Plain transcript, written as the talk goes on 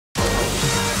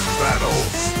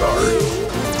start.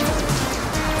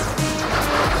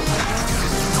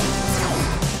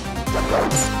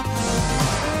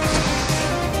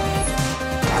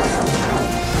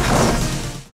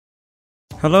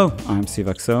 Hello, I'm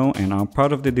CivaxO and I'm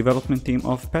part of the development team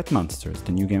of Pet Monsters,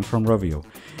 the new game from Rovio.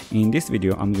 In this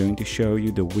video I'm going to show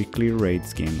you the weekly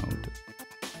raids game mode.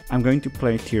 I'm going to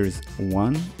play tiers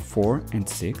 1, 4 and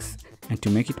 6, and to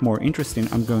make it more interesting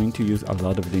I'm going to use a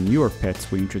lot of the newer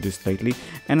pets we introduced lately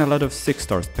and a lot of 6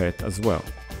 stars pet as well.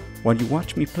 While you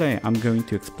watch me play, I'm going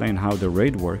to explain how the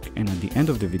raid work, and at the end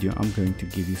of the video I'm going to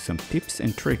give you some tips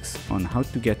and tricks on how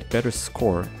to get better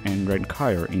score and rank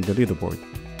higher in the leaderboard.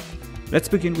 Let's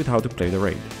begin with how to play the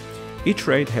raid. Each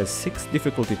raid has 6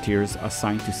 difficulty tiers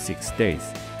assigned to 6 days.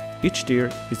 Each tier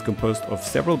is composed of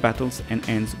several battles and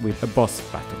ends with a boss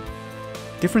battle.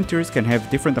 Different tiers can have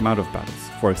different amount of battles.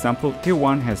 For example, tier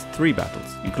 1 has 3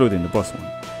 battles, including the boss one,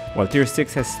 while tier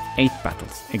 6 has 8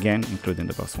 battles, again including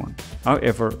the boss one.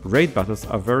 However, raid battles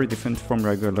are very different from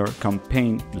regular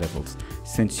campaign levels,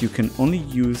 since you can only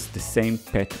use the same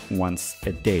pet once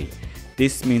a day.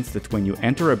 This means that when you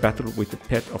enter a battle with a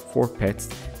pet of 4 pets,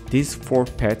 these 4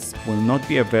 pets will not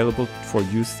be available for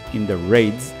use in the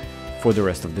raids for the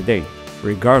rest of the day,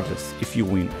 regardless if you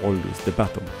win or lose the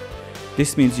battle.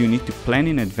 This means you need to plan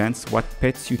in advance what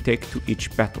pets you take to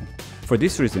each battle. For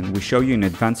this reason, we show you in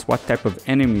advance what type of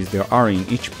enemies there are in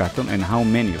each battle and how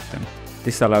many of them.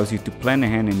 This allows you to plan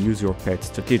ahead and use your pets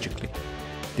strategically.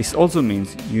 This also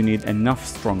means you need enough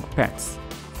strong pets.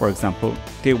 For example,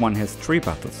 tier 1 has 3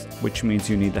 battles, which means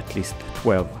you need at least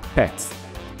 12 pets.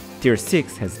 Tier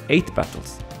 6 has 8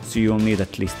 battles, so you'll need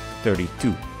at least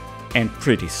 32, and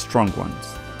pretty strong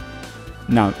ones.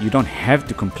 Now, you don't have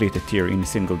to complete a tier in a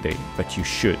single day, but you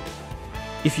should.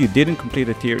 If you didn't complete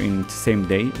a tier in the same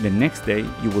day, the next day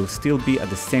you will still be at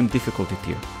the same difficulty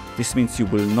tier. This means you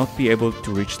will not be able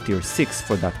to reach tier 6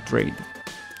 for that raid.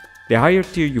 The higher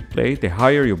tier you play, the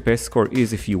higher your best score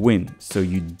is if you win, so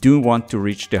you do want to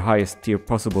reach the highest tier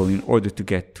possible in order to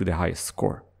get to the highest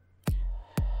score.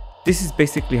 This is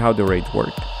basically how the raid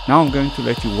worked. Now I'm going to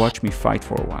let you watch me fight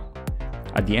for a while.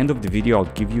 At the end of the video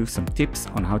I'll give you some tips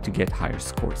on how to get higher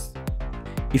scores.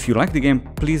 If you like the game,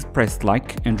 please press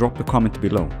like and drop a comment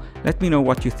below. Let me know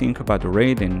what you think about the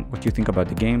raid and what you think about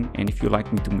the game, and if you'd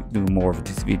like me to do more of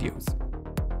these videos.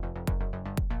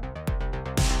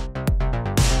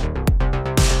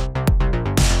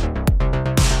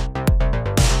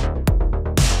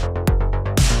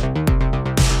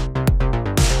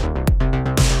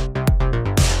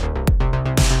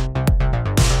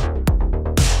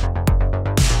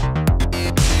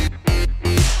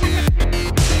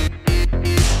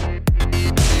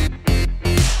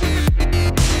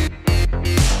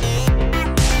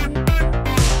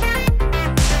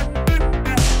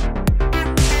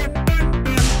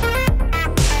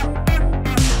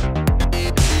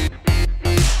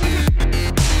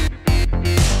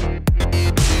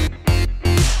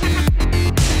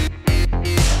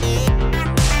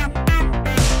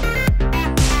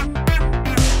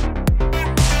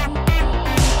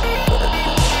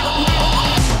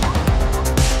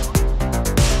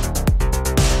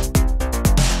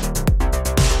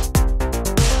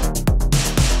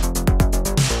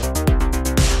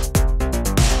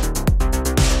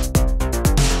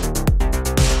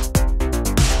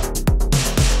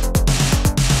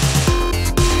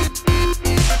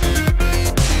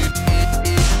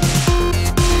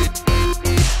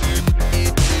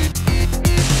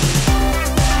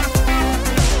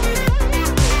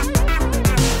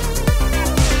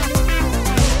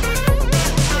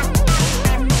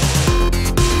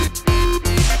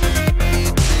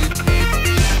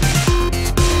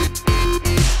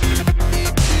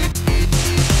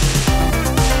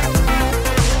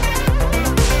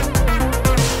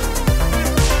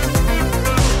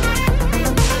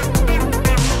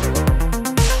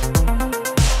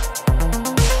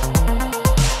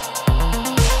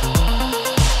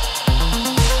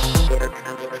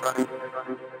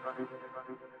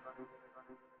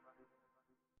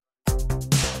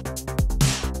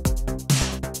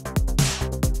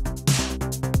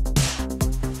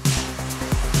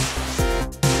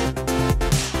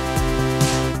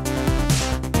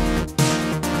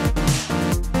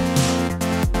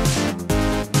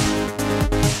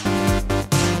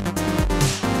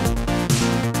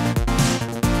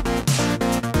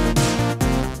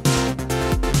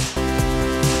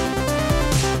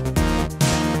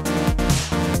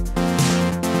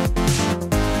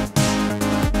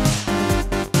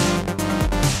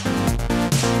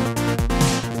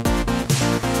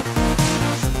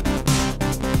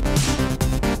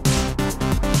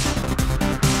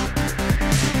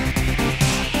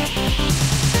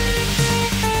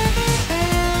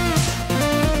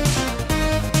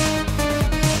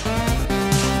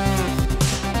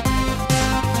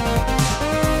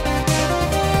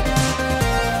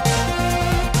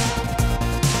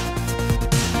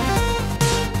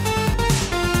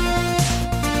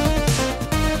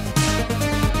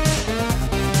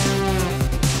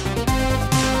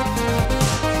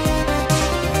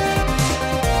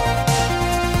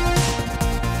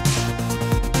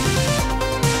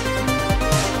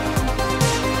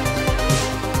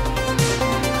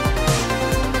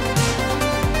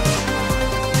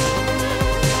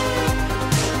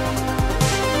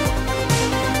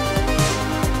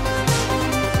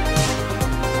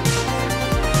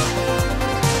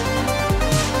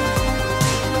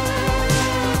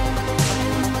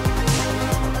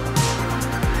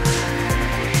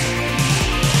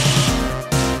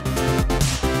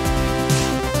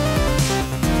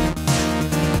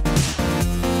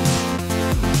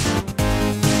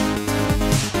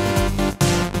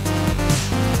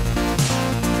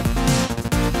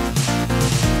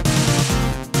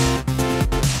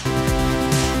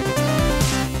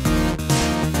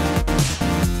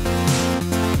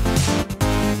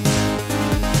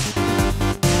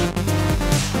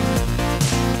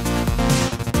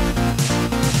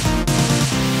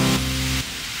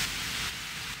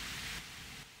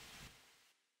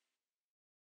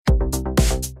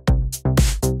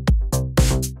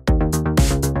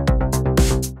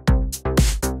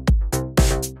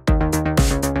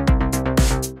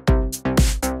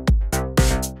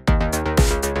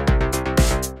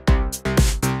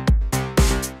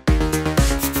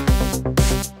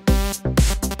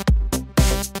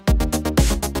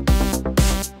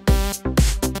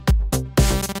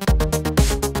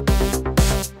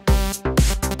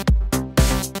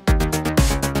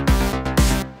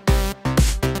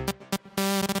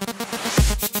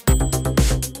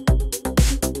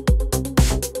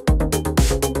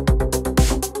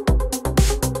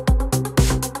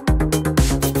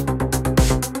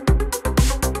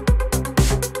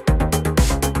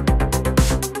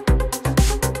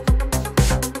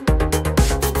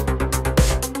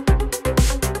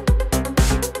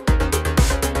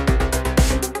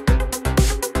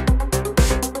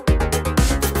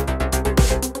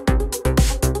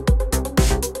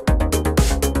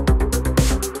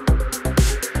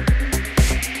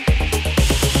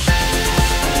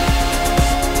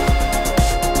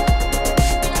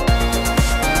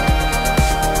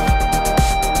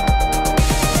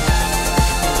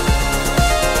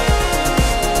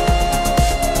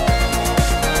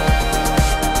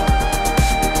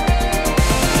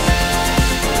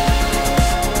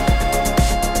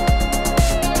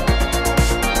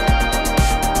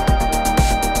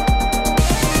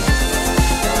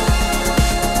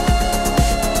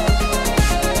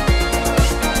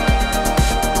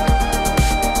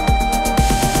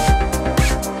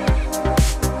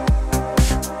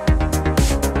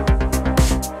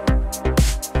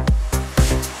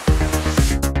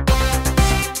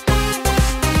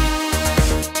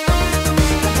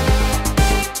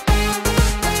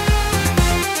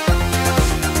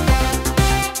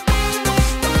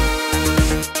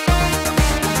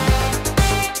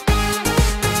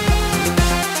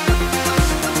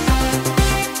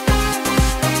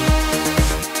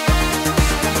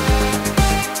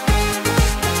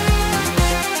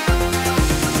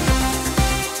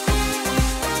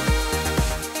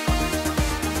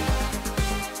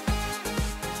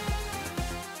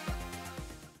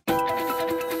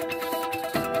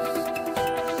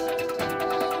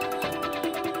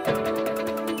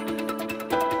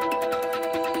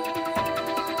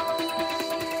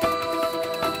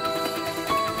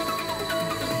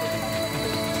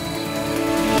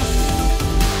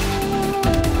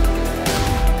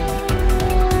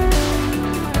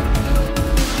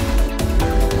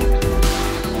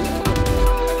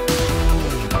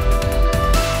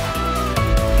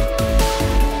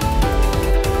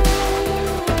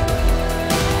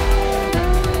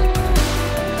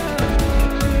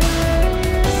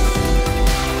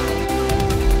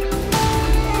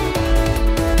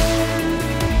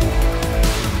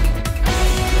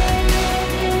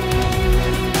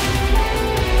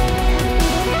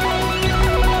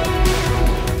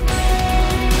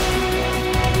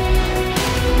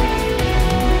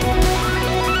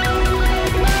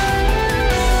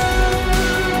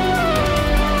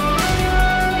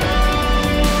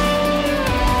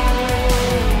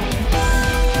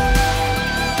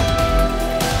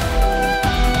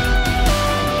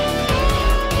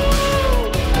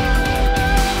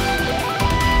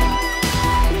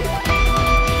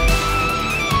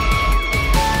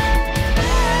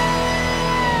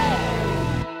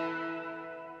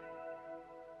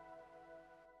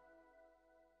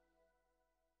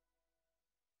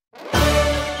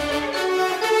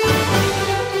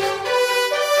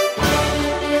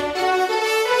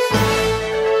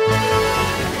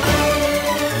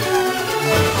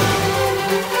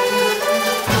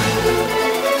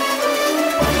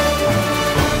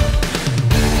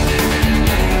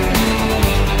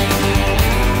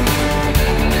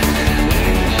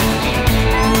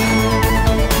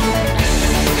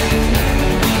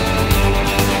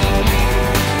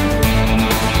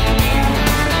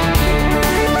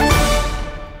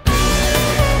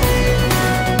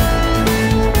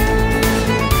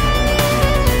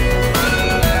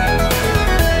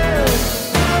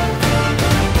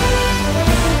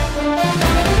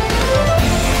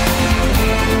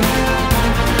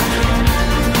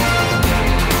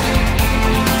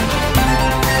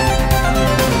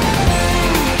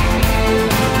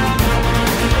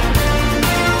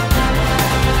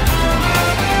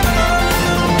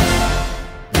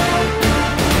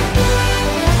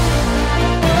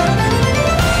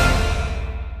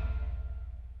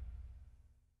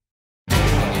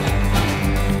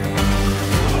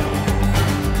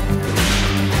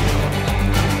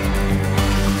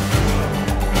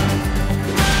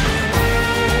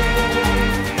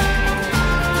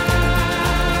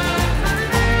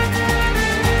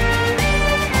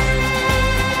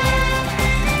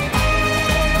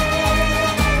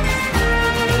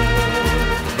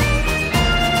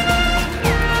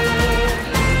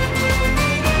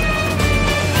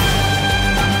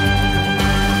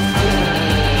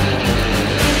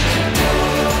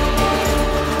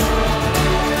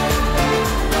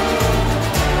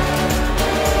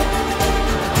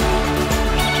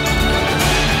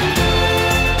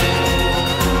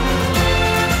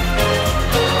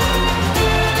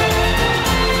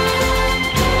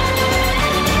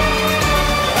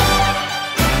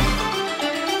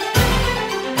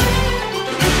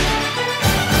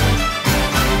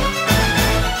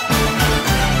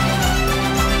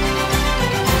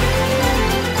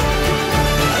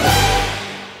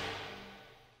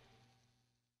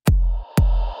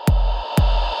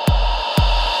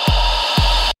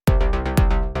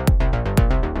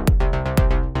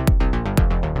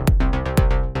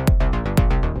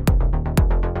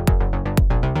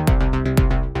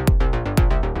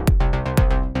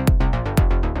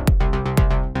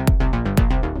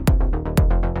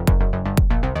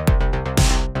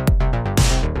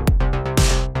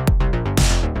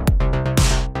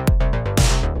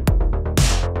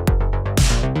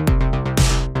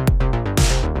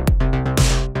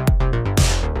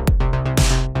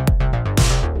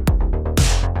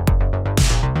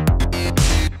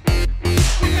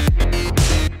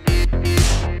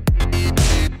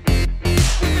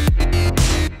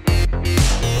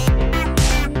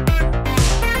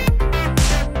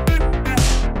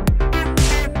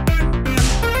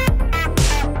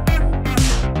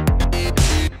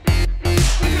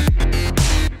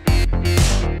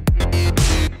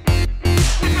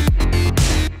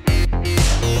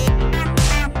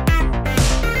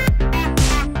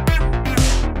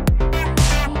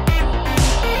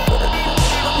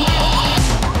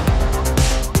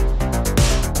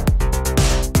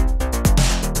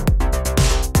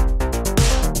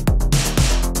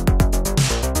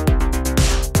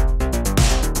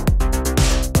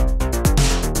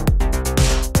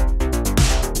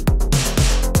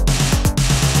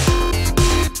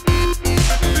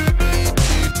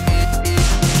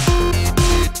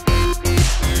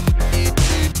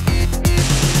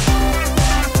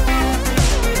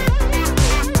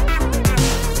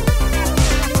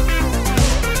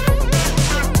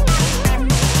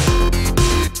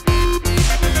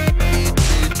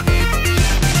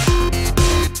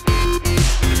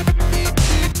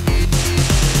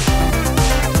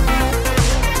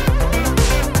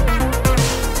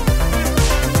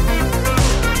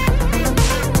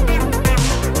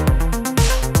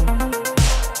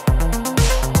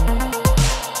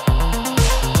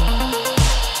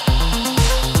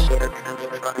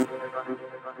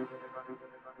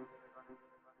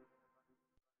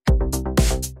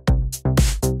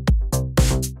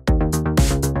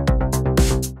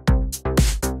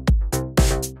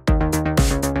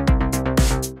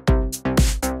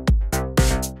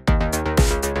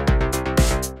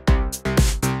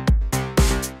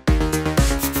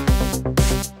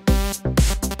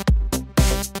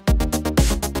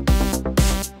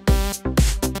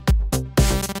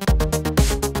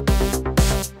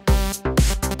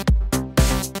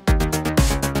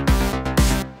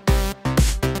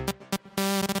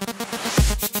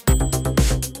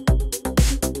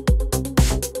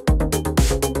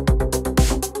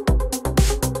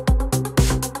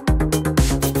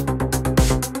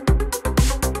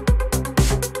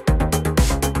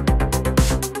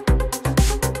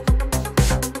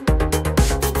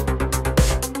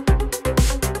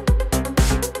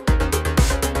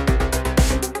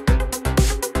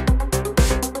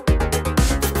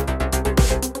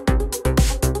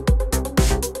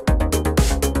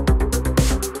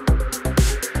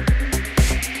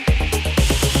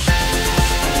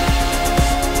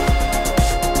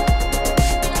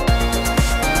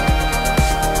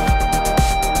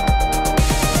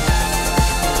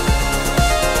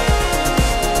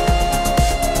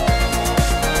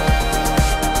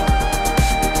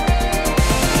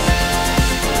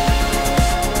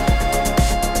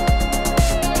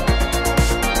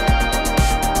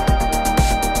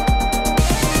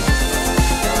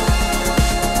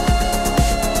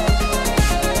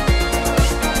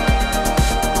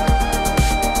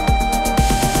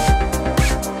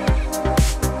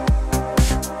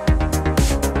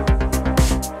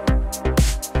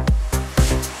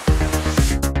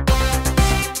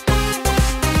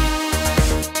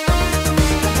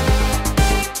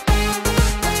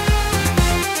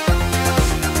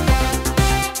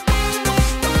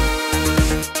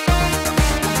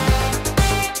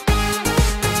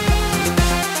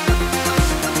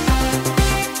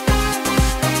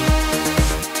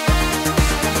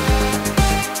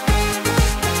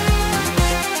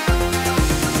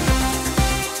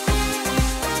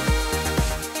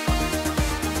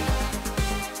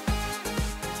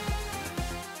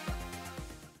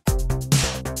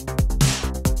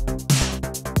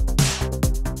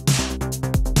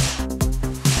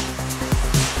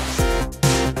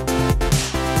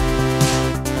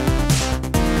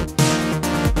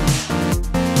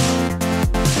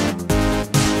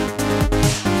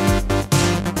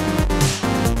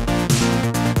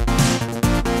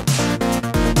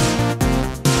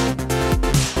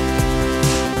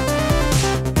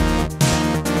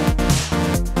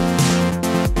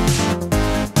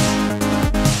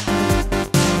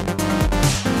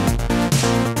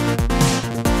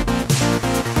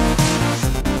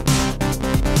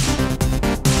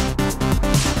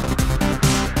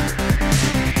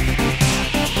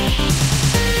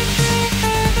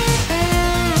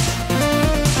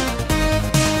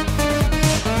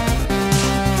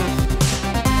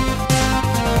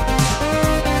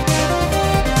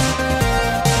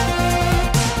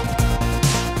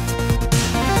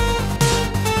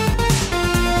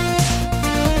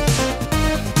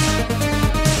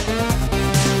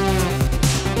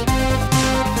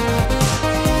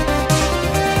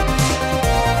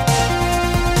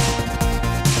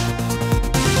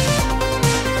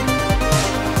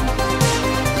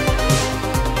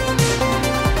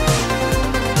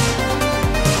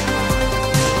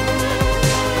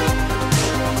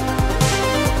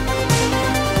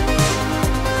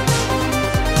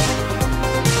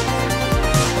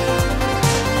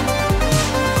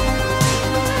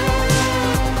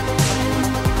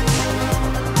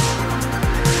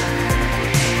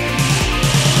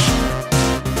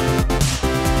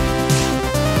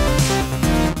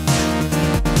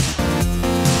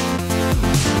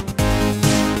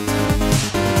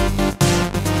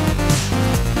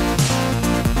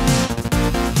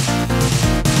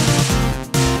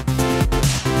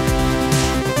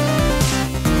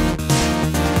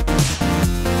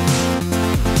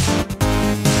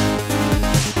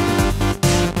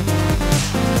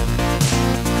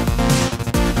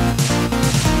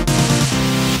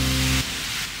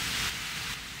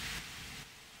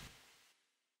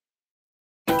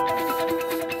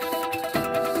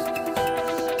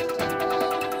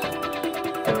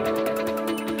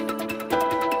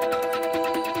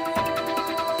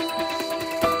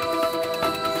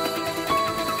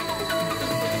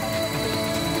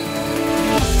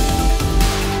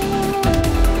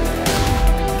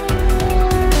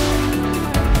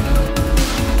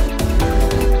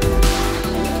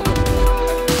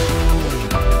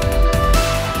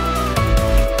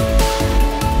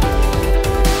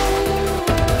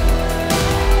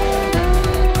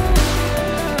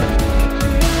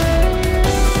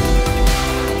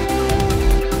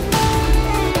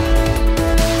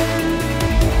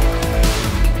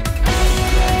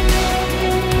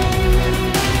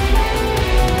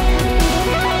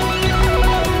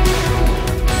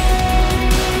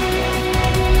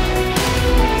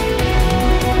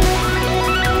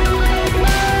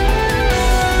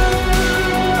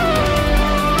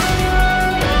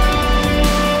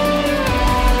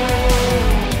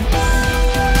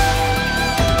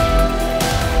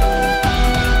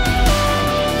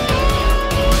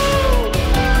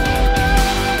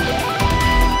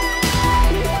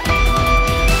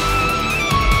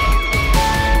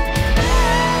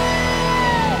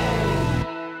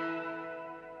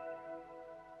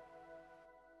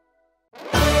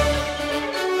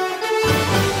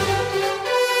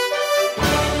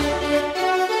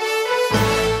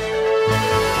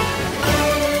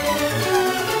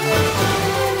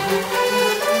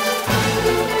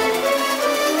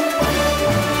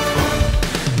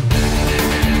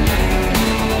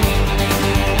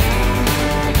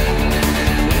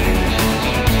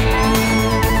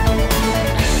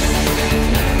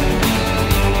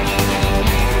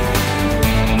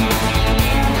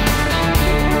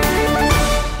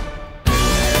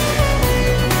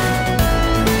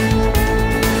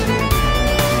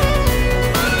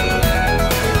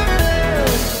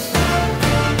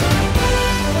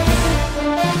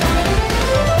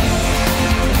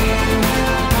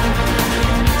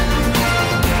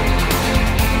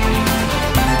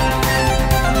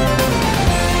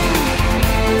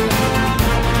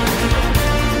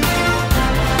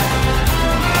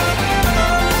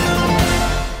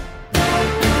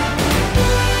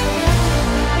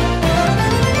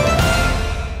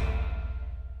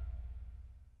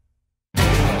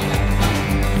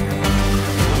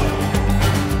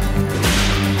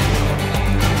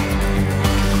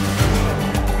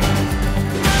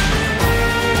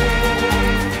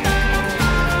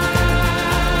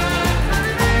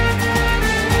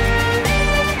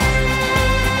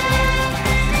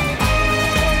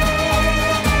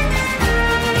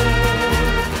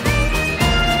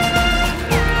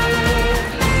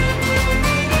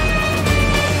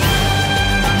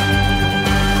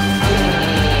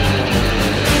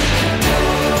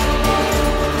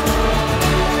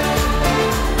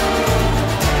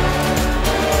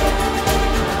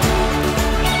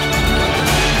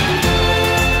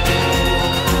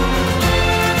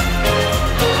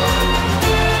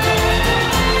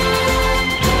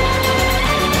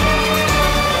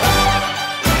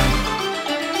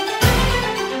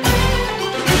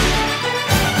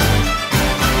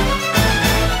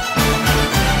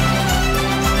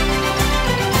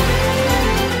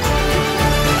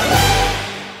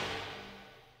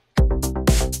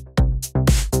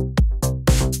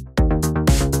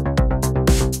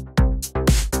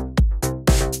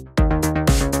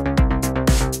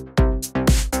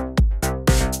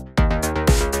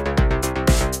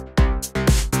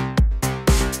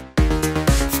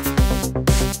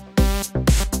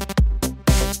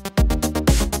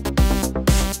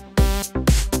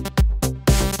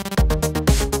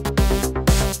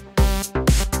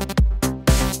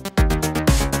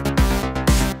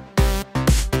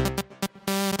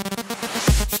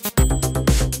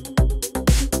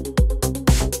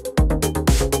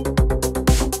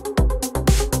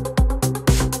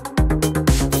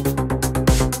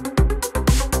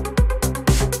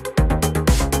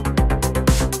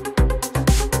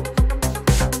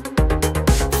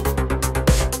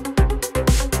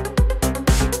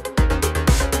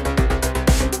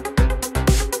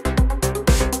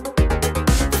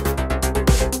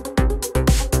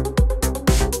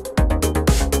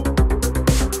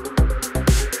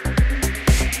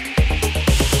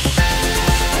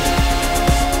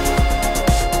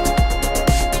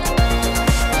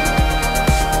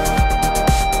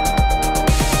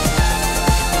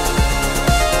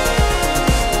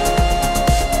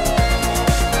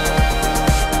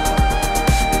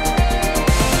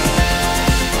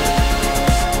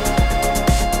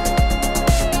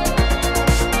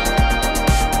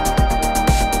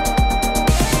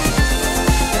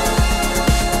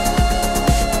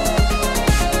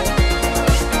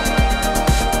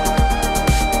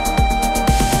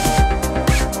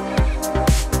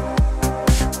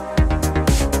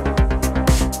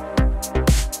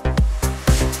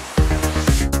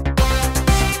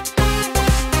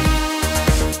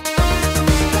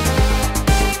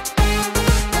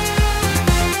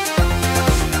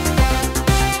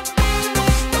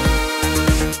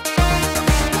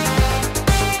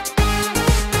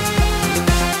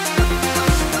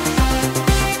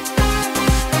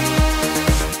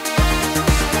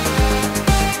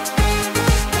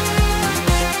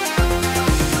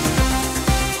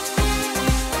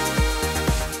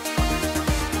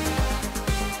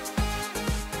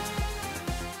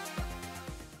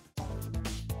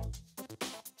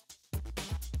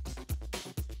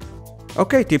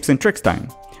 Okay, tips and tricks time.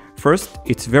 First,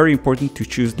 it's very important to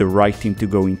choose the right team to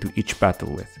go into each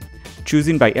battle with.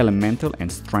 Choosing by elemental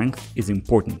and strength is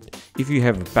important. If you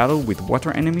have a battle with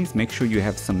water enemies, make sure you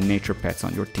have some nature pets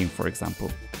on your team, for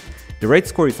example. The raid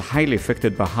score is highly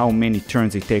affected by how many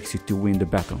turns it takes you to win the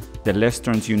battle. The less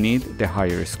turns you need, the higher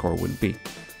your score will be.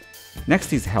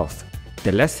 Next is health.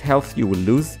 The less health you will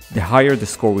lose, the higher the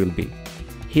score will be.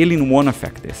 Healing won't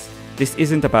affect this. This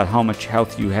isn't about how much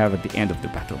health you have at the end of the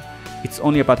battle. It's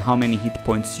only about how many hit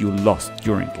points you lost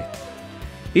during it.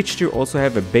 Each tier also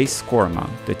have a base score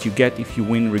amount that you get if you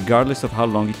win regardless of how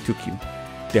long it took you.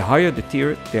 The higher the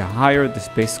tier, the higher the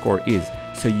base score is,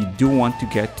 so you do want to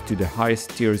get to the highest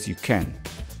tiers you can.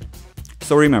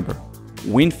 So remember,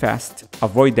 win fast,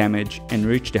 avoid damage, and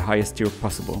reach the highest tier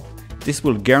possible. This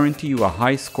will guarantee you a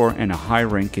high score and a high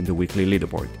rank in the weekly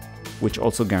leaderboard, which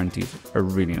also guarantees a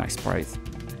really nice prize.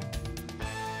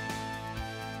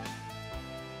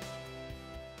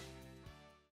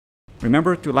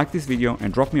 Remember to like this video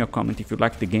and drop me a comment if you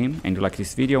like the game and you like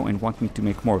this video and want me to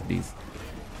make more of these.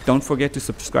 Don't forget to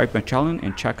subscribe my channel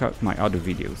and check out my other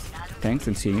videos. Thanks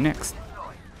and see you next.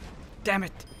 Damn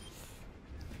it!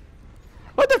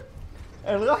 What the?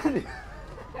 Elrani!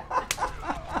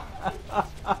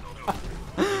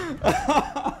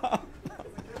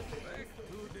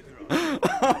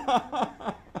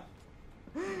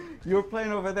 You're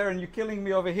playing over there and you're killing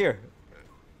me over here.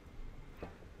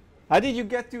 How did you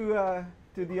get to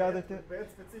the other?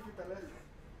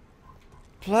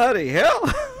 Bloody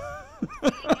hell!